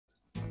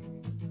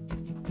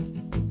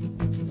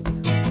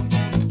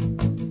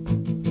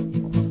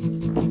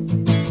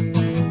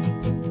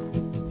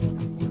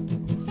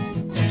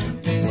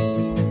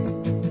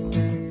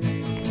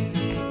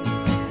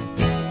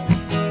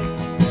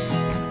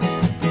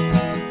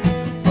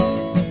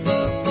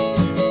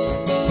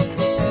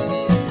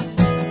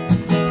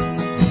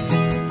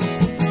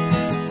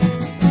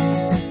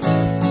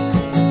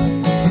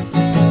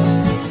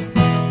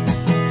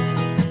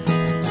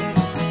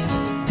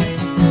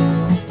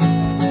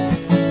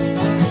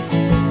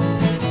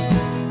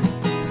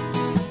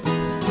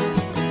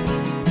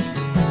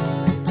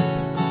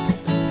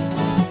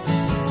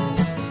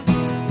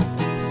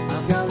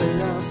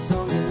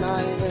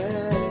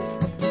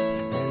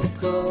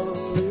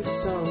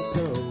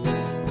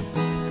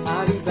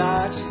I'll be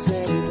back, she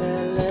said in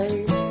LA,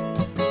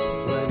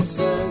 when the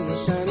sun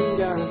was shining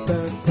down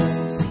her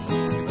face.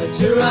 But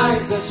your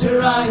eyes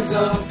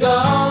are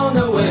gone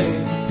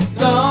away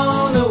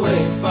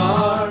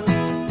far.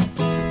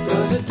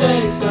 Cause the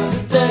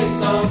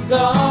days are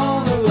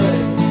gone away.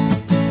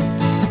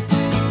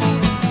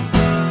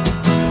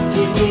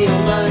 Give me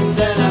your mind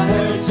and I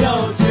heard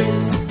your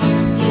dreams.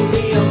 Give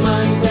me your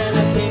mind and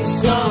I kiss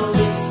your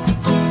lips.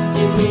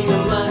 Give me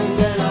your mind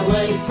and I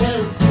wait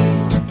and see.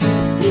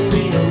 Give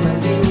me your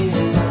mind, give me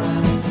your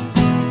mind.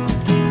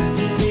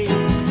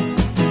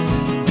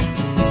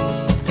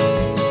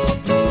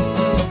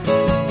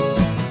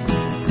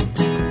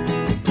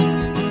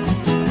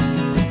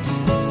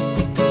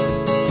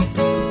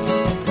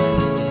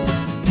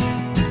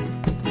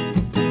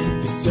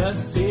 It's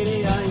just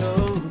city I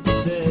own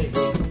today.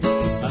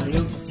 I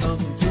own for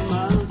something too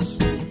much.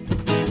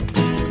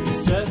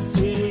 It's just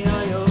city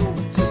I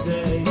own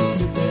today.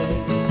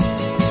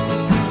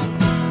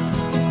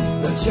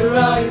 But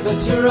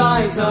your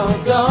eyes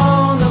are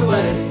gone